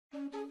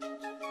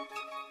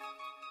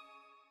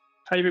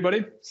Hi,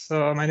 everybody.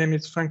 So my name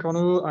is Franck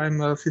Cornu.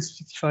 I'm a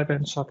 365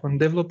 and SharePoint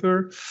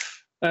developer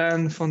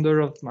and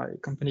founder of my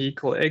company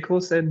called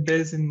Aequos and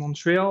based in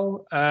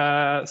Montreal.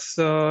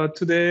 So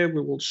today we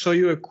will show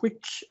you a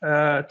quick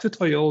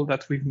tutorial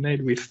that we've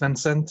made with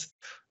Vincent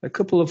a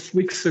couple of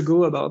weeks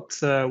ago about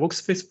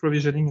workspace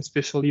provisioning,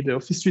 especially the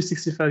Office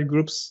 365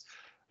 groups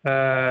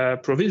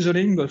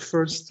provisioning. But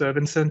first,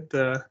 Vincent,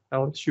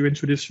 I'll let you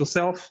introduce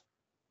yourself.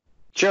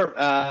 Sure.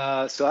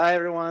 So hi,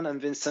 everyone. I'm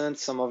Vincent.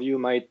 Some of you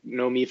might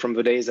know me from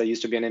the days I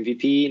used to be an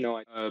MVP. Now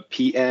I'm a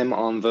PM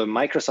on the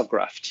Microsoft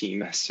Graph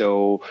team.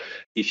 So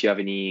if you have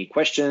any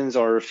questions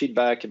or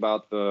feedback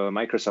about the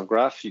Microsoft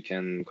Graph, you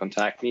can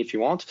contact me if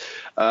you want.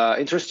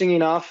 Interesting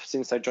enough,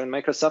 since I joined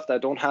Microsoft, I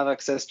don't have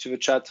access to the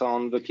chat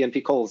on the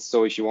PnP calls.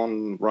 So if you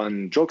want to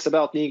run jokes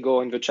about me,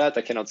 go in the chat.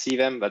 I cannot see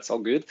them. That's all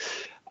good.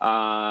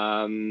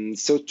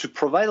 So to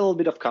provide a little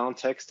bit of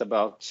context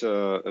about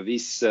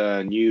this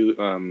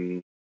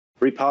new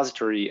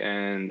repository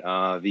and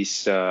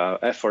this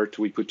effort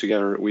we put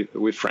together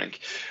with Frank.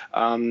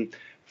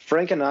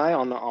 Frank and I,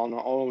 on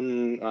our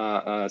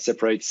own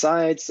separate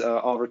sites,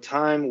 over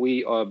time,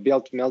 we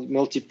built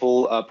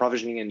multiple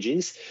provisioning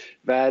engines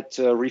that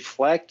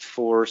reflect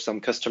for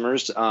some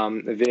customers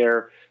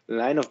their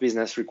line of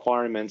business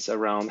requirements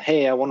around,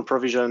 hey, I want to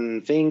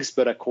provision things,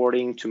 but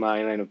according to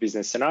my line of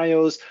business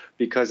scenarios,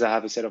 because I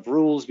have a set of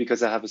rules,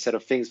 because I have a set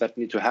of things that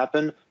need to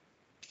happen.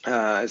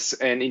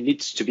 And it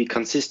needs to be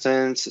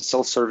consistent,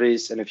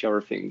 self-service, and a few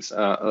other things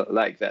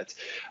like that.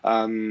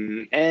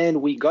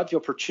 And we got the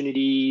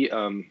opportunity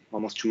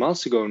almost 2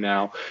 months ago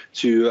now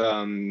to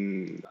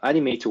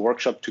animate a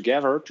workshop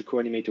together, to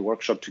co-animate a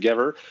workshop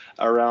together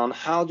around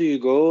how do you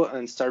go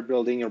and start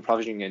building your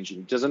provisioning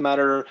engine. Doesn't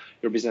matter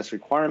your business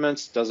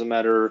requirements, doesn't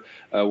matter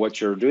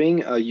what you're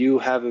doing. You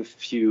have a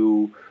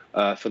few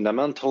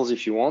fundamentals,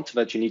 if you want,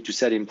 that you need to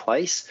set in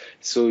place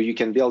so you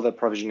can build a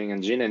provisioning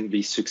engine and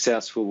be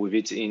successful with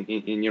it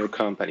in your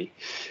company.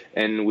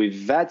 And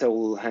with that, I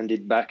will hand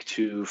it back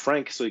to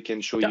Frank so he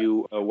can show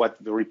you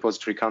what the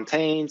repository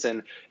contains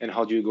and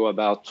how do you go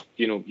about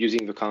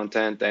using the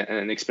content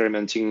and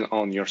experimenting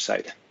on your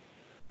side.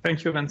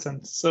 Thank you,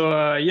 Vincent. So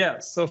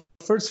so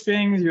first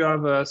thing, you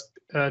have a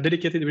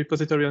dedicated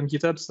repository on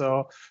GitHub.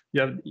 So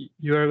you have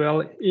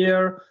URL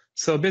here.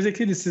 So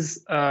basically, this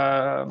is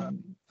a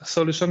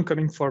solution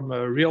coming from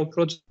a real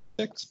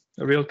project,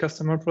 a real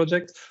customer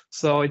project.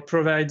 So it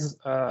provides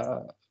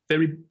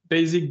very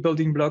basic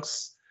building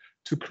blocks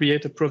to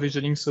create a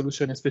provisioning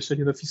solution,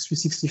 especially the Office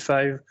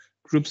 365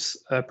 groups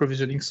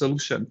provisioning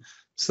solution.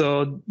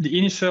 So the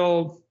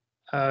initial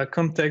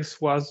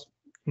context was,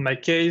 in my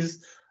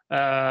case,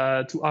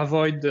 to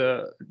avoid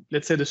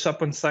let's say the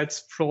SharePoint site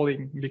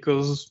sprawling,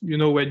 because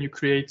when you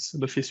create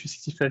the Office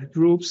 365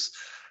 groups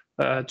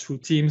through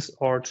Teams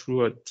or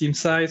through a team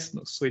sites,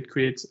 so it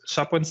creates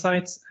SharePoint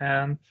sites,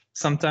 and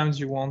sometimes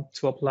you want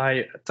to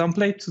apply a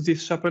template to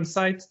this SharePoint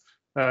site,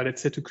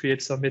 let's say to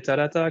create some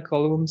metadata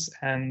columns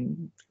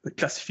and the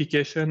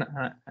classification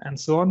and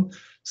so on.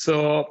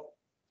 So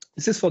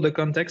this is for the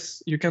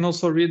context. You can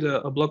also read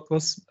a blog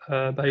post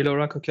by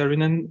Laura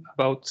Kokarinen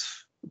about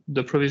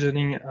the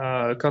provisioning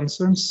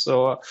concerns.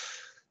 So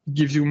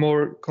give you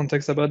more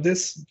context about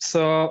this.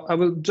 So I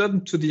will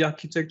jump to the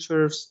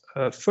architectures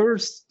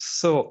first.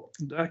 So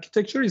the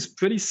architecture is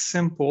pretty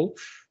simple.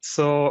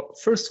 So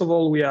first of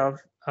all, we have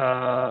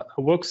a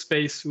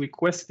workspace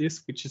request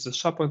list, which is a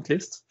SharePoint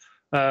list.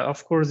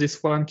 Of course,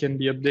 this one can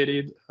be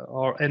updated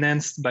or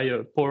enhanced by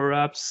a Power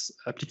Apps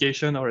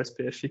application or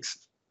SPFX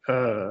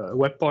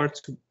web part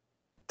to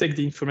take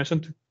the information,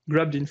 to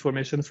grab the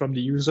information from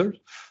the user,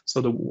 so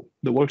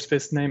the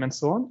workspace name and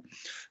so on.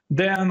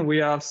 Then we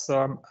have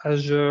some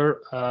Azure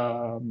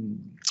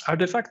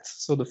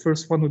artifacts. So the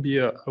first one would be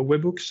a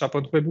webhook,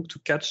 SharePoint webhook, to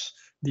catch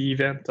the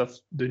event of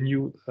the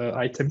new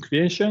item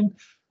creation.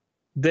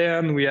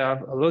 Then we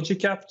have a Logic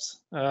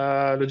Apps,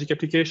 Logic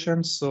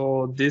application.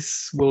 So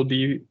this will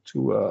be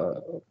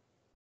to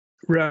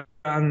run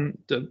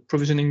the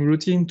provisioning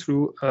routine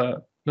through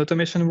an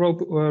automation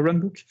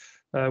runbook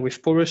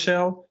with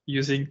PowerShell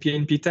using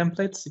PnP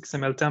templates,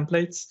 XML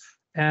templates,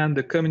 and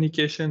the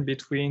communication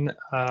between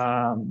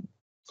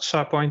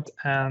SharePoint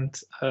and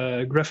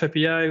Graph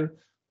API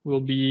will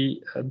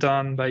be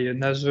done by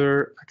an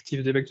Azure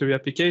Active Directory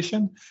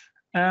application.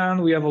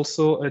 And we have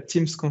also a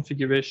Teams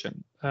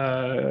configuration.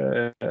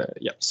 So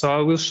I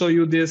will show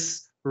you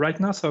this right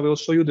now. So I will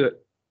show you the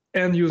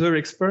end user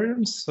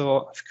experience.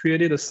 So I've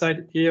created a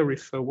site here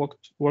with a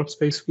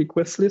workspace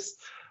request list.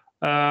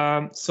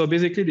 So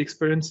basically the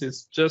experience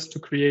is just to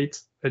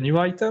create a new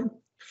item.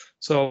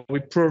 So we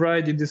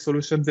provide in this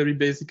solution very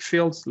basic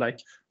fields like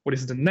what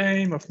is the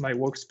name of my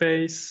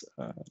workspace,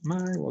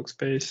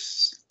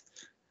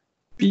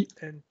 PnP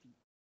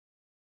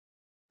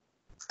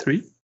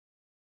 3.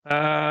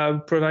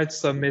 Provide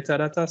some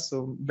metadata,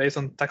 so based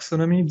on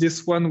taxonomy.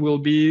 This one will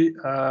be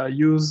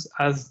used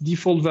as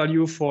default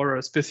value for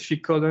a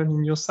specific column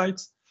in your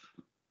site.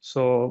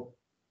 So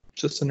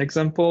just an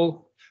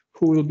example,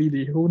 who will be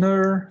the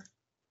owner?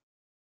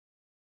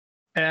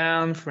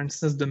 And for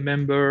instance, the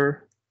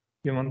member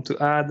you want to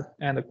add,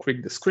 and a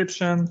quick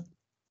description.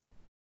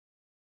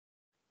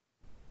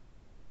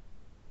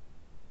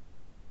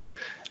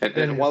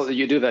 And while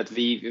you do that,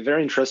 the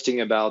very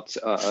interesting about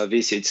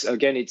this, it's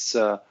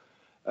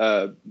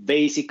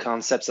basic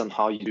concepts on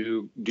how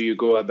do you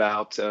go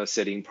about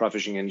setting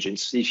provisioning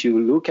engines. If you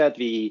look at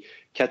the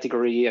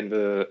category and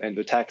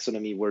the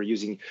taxonomy we're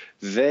using,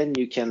 then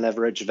you can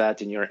leverage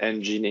that in your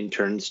engine in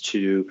terms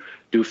to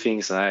do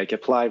things like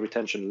apply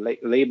retention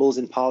labels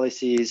and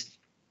policies,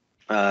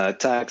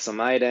 tag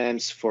some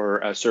items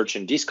for search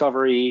and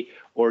discovery,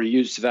 or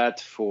use that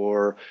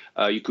for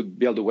you could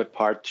build a web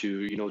part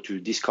to to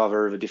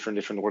discover the different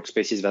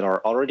workspaces that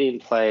are already in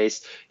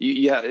place.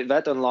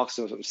 That unlocks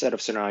a set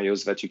of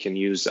scenarios that you can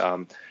use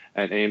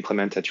and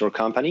implement at your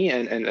company.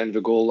 And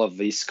the goal of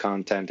this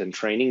content and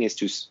training is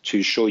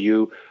to show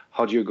you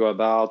how do you go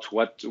about,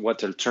 what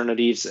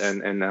alternatives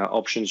and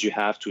options you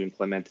have to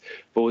implement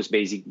those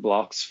basic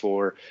blocks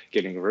for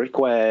getting a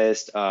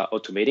request,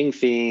 automating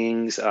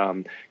things,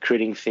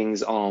 creating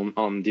things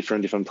on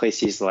different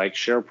places like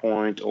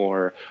SharePoint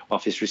or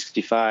Office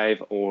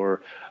 365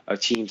 or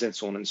Teams and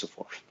so on and so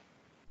forth.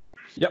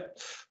 Yep.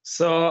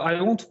 So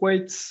I won't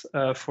wait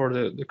for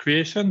the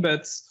creation,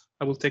 but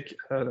I will take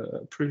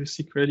a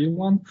previously created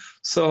one.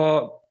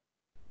 So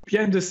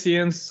behind the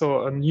scenes,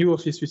 so a new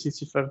Office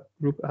 365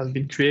 group has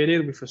been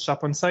created with a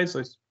SharePoint site. So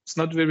it's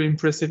not very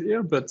impressive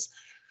here, but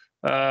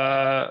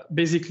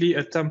basically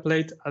a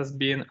template has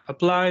been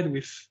applied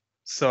with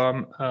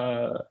some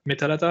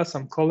metadata,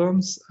 some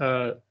columns,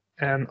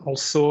 and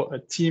also a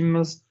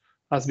Teams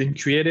has been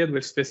created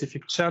with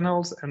specific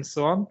channels and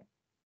so on.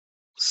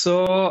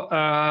 So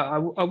I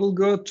will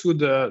go to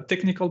the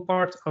technical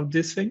part of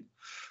this thing.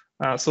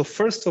 So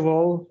first of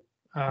all,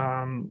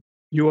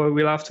 you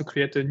will have to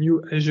create a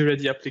new Azure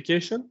Ready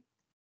application.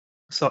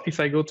 So if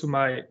I go to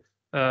my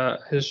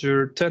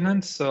Azure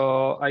tenant,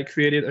 so I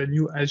created a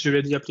new Azure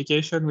Ready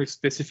application with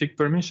specific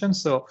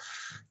permissions. So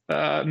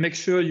make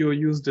sure you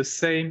use the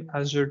same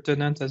Azure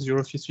tenant as your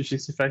Office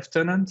 365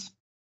 tenant.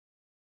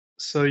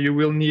 So you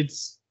will need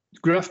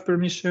graph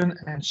permission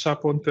and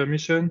SharePoint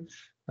permission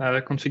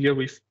configured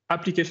with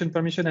application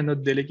permission and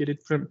not delegated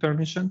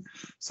permission.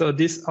 So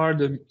these are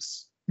the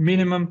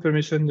minimum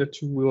permission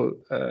that you will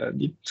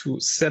need to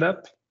set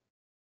up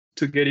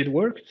to get it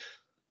work.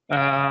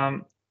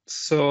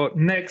 So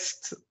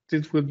next,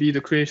 it will be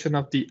the creation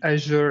of the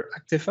Azure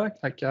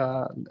artifact, like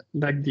I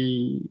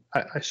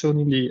showed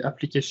in the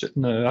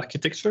application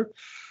architecture.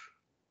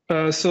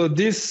 So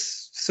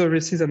this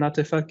services and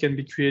artifact can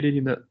be created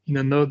in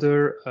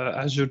another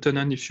Azure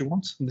tenant if you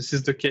want. This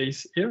is the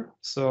case here.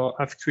 So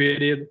I've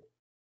created,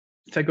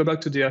 if I go back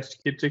to the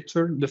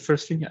architecture, the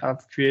first thing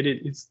I've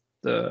created is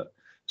the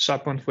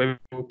SharePoint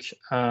Webbook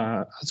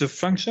as a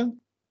function.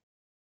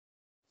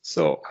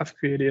 So I've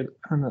created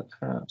an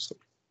Office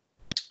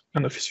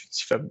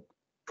 365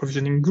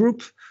 provisioning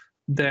group.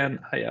 Then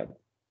I have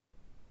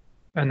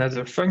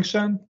another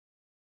function.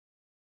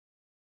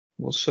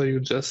 We'll show you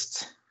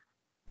just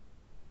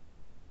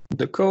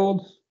the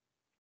code.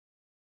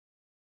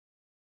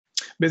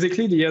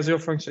 Basically, the Azure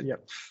function, yeah.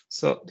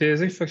 So the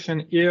Azure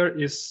function here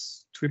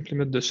is to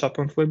implement the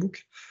SharePoint Webbook.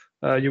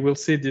 You will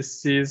see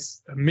this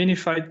is a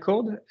minified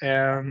code,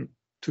 and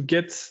to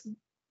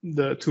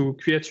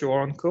create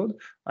your own code,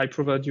 I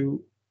provide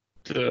you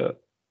the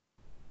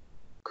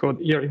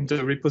code here in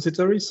the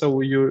repository.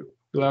 So you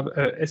have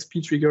a SP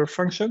trigger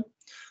function.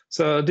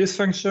 So this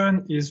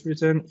function is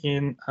written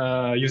in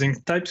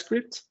using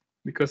TypeScript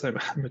because I'm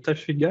a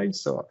TypeScript guy.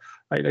 So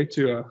I like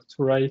to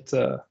write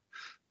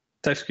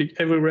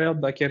TypeScript everywhere,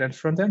 backend and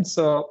frontend.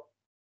 So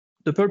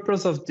the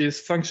purpose of this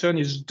function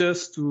is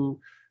just to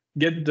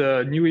get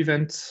the new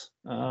event,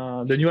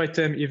 the new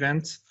item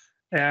event,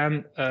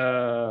 and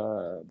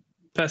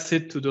pass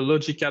it to the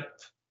Logic app,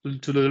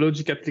 to the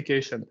Logic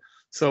application.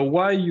 So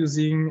why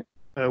using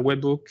a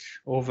webbook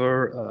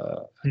over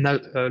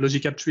a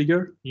Logic app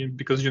trigger?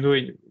 Because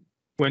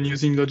when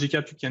using Logic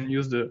app, you can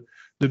use the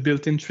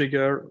built-in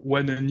trigger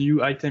when a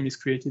new item is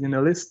created in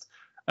a list.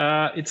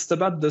 It's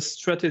about the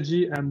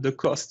strategy and the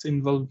cost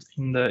involved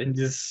in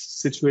this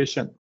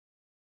situation.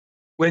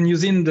 When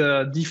using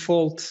the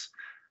default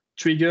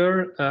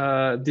trigger,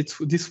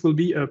 this will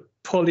be a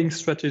polling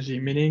strategy,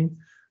 meaning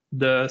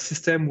the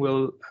system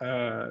will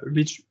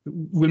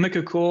make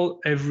a call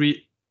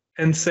every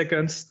n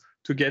seconds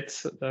to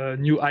get a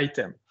new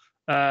item.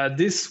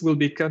 This will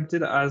be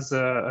counted as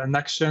an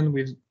action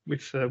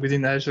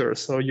within Azure,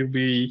 so you'll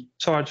be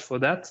charged for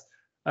that.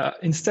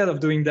 Instead of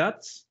doing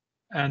that,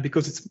 and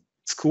because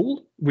it's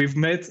cool, we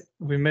made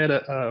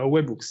a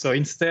webbook. So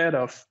instead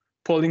of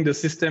polling the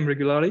system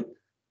regularly,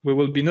 we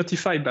will be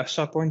notified by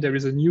SharePoint there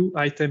is a new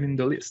item in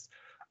the list.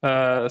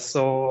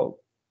 So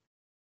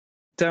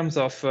in terms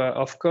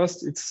of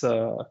cost, it's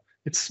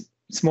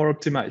more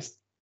optimized.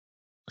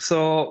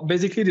 So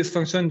basically, this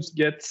function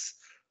gets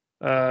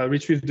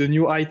retrieve the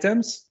new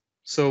items.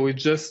 So we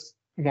just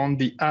want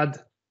the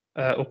add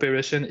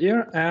operation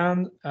here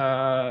and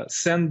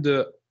send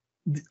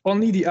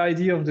only the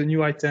ID of the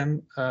new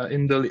item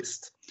in the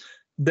list.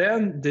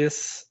 Then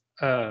this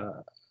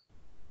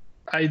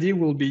ID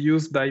will be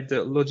used by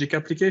the Logic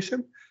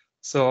application.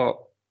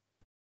 So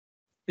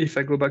if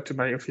I go back to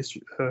my Office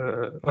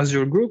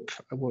Azure group,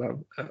 I will have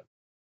a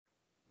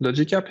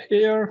Logic app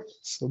here.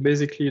 So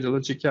basically the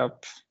Logic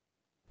app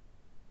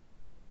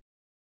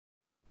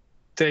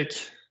take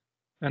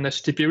an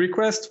HTTP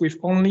request with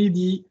only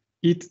the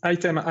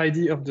item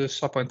ID of the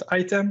SharePoint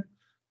item.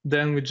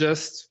 Then we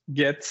just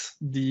get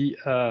the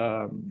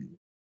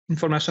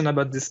information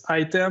about this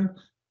item,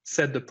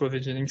 set the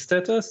provisioning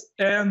status,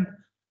 and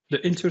the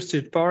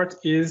interested part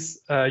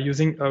is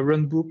using a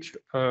runbook,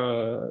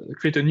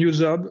 create a new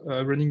job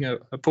running a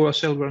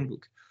PowerShell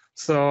runbook.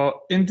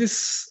 So in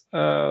this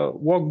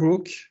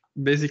workbook,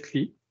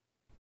 basically,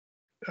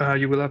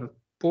 you will have a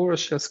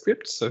PowerShell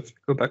script. So if you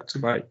go back to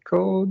my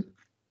code,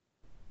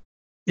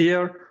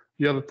 here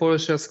you have a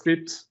PowerShell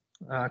script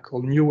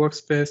called new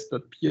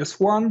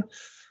workspace.ps1.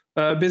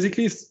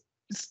 Basically,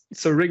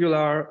 it's a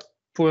regular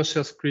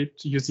PowerShell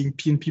script using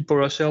PnP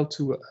PowerShell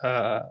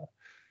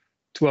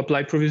to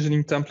apply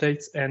provisioning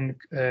templates and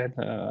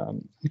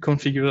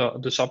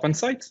configure the SharePoint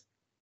site.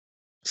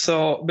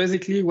 So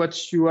basically,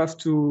 what you have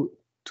to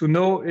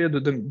know here,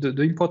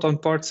 the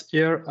important parts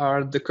here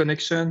are the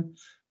connection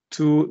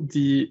to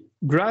the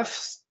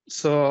graphs.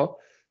 So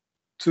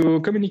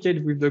to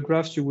communicate with the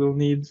graphs, you will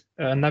need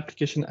an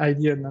application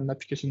ID and an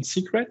application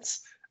secret.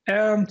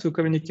 And to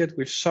communicate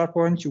with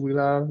SharePoint, you will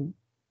have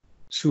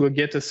to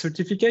get a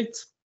certificate.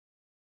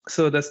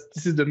 So this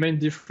is the main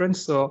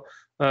difference. So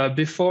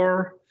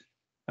before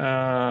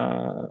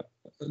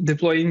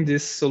deploying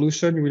this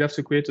solution, you will have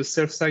to create a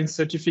self-signed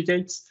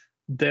certificate,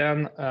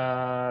 then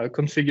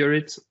configure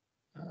it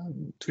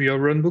to your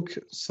runbook.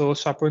 So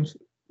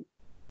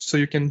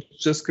you can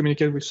just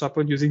communicate with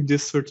SharePoint using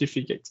this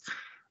certificate.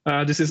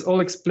 This is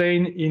all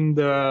explained in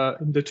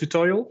the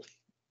tutorial.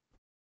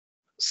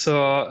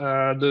 So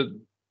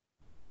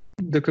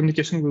the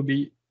communication will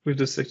be with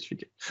the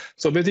certificate.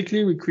 So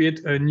basically, we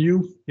create a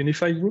new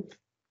unified group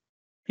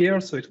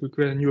here. So it will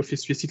create a new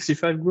Office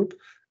 365 group.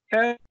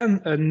 And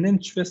an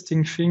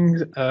interesting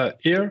thing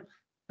here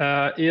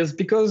is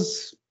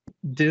because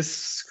this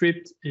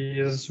script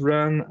is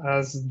run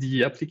as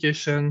the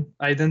application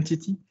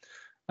identity,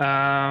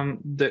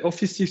 the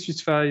Office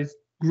 365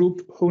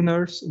 group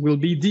owners will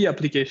be the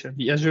application,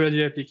 the Azure AD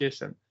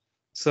application.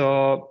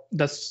 So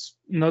that's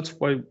not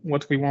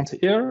what we want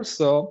here.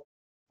 So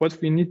what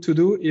we need to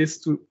do is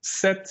to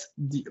set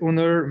the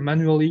owner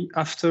manually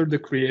after the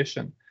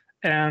creation.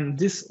 And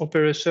this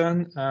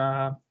operation,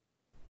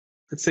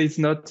 let's say it's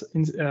not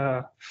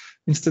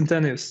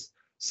instantaneous.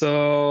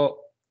 So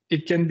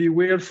it can be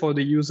weird for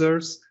the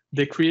users.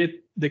 They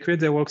create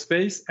their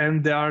workspace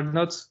and they are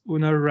not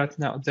owner right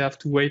now. They have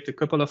to wait a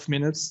couple of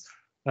minutes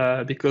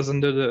because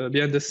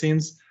behind the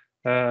scenes,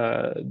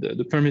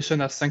 the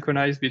permission are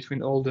synchronized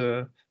between all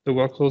the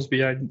workloads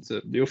behind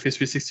the Office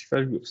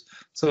 365 groups.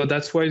 So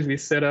that's why we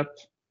set up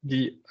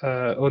the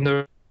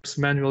owners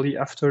manually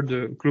after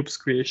the group's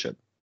creation.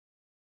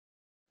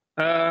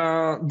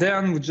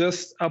 Then we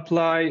just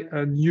apply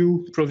a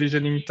new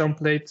provisioning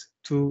template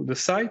to the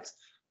site.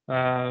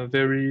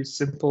 Very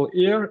simple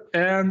here.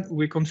 And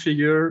we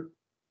configure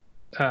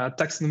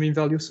taxonomy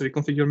value. So we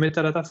configure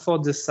metadata for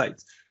the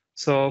site.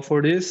 So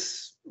for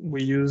this,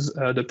 we use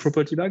the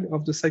property bag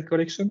of the site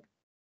collection.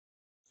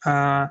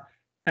 And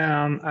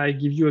I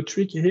give you a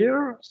trick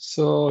here.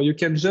 So you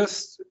can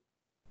just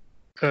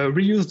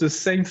reuse the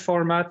same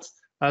format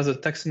as a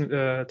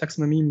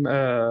taxonomy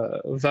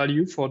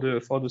value for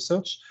the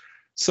search.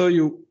 So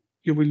you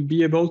will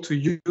be able to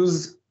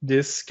use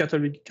this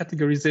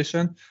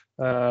categorization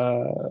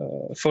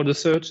for the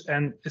search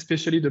and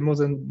especially the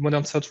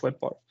modern search web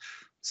part.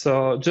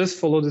 So just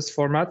follow this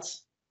format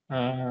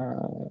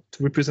to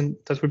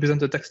represent the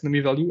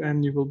taxonomy value,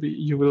 and you will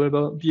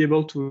be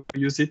able to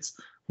use it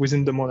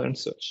within the modern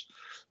search.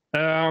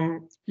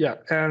 Yeah,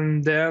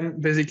 and then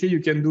basically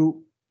you can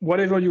do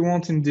whatever you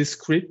want in this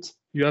script.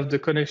 You have the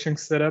connection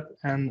set up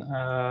and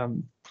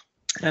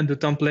the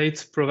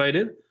template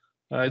provided.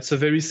 It's a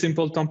very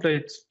simple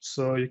template,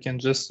 so you can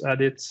just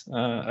add it,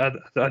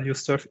 add your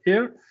stuff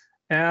here.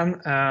 And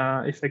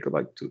if I go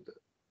back to the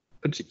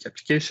Logic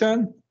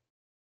application,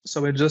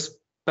 so I just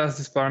pass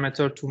this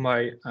parameter to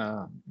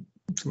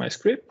my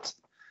script,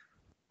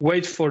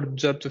 wait for the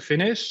job to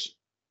finish,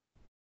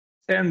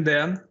 and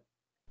then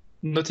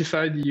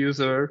notify the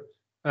user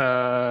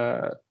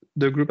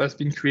the group has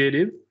been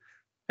created.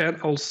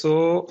 And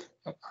also,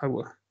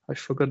 I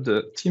forgot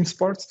the Teams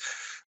part.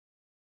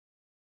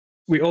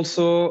 We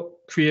also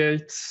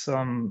create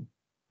some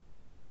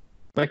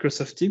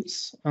Microsoft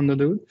Teams under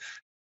the hood,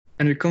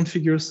 and we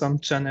configure some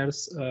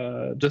channels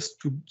just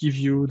to give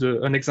you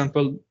an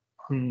example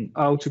on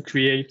how to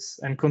create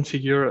and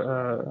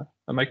configure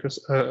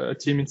a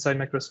team inside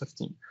Microsoft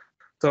Teams.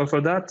 So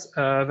for that,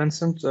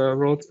 Vincent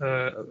wrote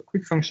a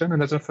quick function,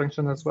 another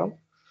function as well,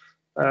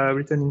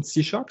 written in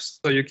C#.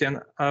 So you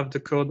can have the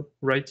code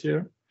right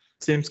here,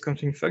 Teams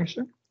config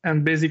function.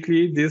 And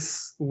basically,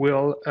 this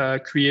will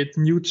create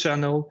new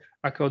channel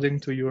according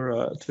to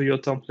your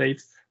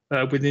template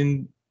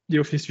within the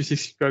Office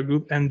 365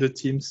 group and the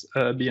teams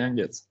behind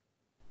it.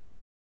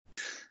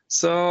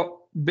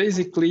 So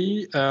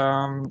basically,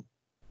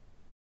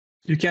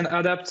 you can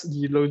adapt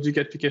the logic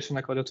application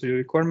according to your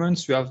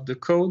requirements. You have the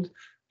code,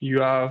 you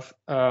have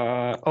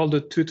all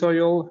the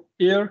tutorial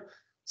here.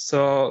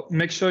 So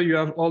make sure you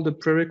have all the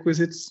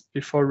prerequisites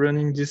before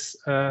running this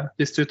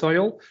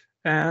tutorial,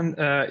 and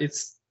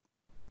it's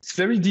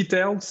very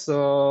detailed.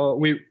 So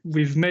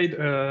we've made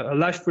a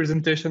live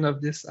presentation of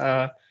this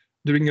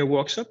during a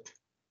workshop.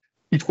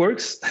 It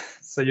works,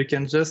 so you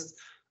can just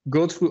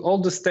go through all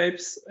the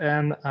steps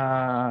and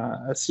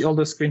see all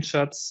the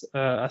screenshots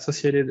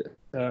associated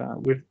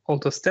with all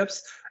the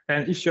steps.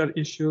 And if you have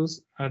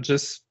issues,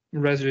 just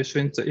raise your issue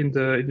in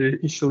the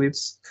issue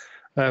leads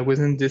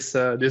within this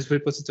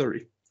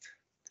repository.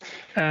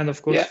 And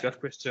of course, if you have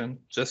questions,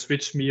 just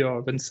reach me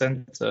or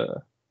Vincent.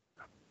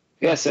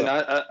 Yes, and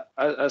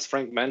as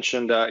Franck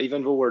mentioned,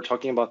 even though we're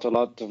talking about a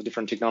lot of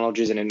different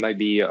technologies and it might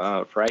be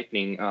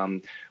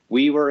frightening,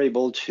 we were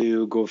able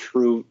to go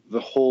through the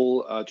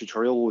whole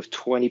tutorial with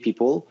 20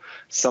 people.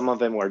 Some of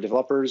them were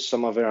developers,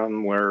 some of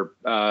them were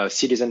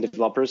citizen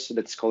developers,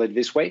 let's call it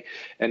this way,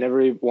 and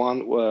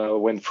everyone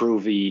went through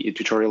the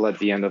tutorial at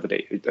the end of the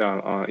day,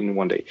 in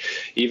one day.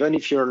 Even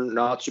if you're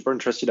not super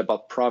interested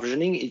about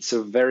provisioning, it's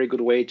a very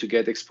good way to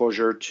get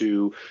exposure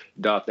to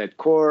 .NET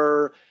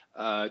Core,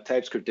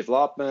 TypeScript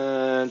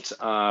development,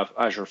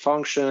 Azure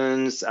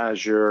Functions,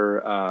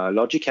 Azure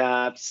Logic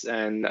Apps,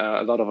 and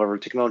a lot of other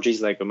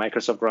technologies like the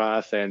Microsoft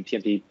Graph and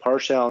PnP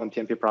PowerShell and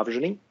PnP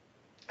Provisioning.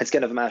 It's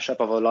kind of a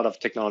mashup of a lot of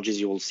technologies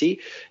you will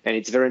see, and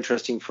it's very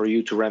interesting for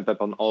you to ramp up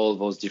on all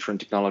those different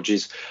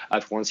technologies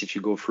at once if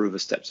you go through the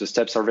steps. The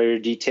steps are very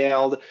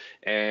detailed,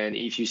 and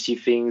if you see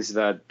things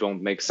that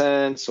don't make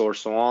sense or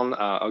so on,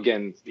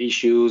 again,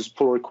 issues,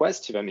 pull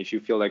requests, even if you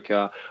feel like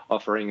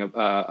offering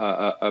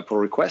a pull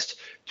request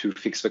to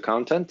fix the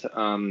content.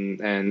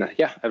 And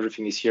yeah,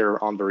 everything is here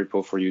on the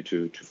repo for you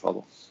to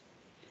follow.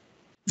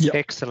 Yeah.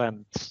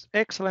 Excellent.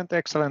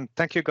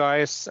 Thank you,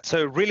 guys.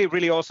 So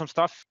really awesome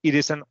stuff. It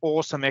is an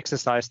awesome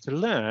exercise to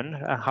learn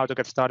how to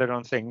get started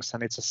on things,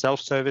 and it's a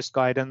self-service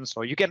guidance,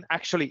 or you can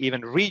actually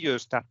even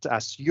reuse that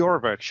as your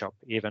workshop,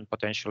 even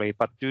potentially.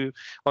 But do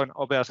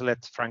obviously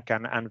let Franck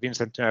and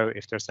Vincent know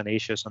if there's any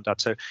issues on that.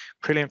 So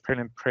brilliant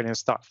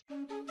stuff.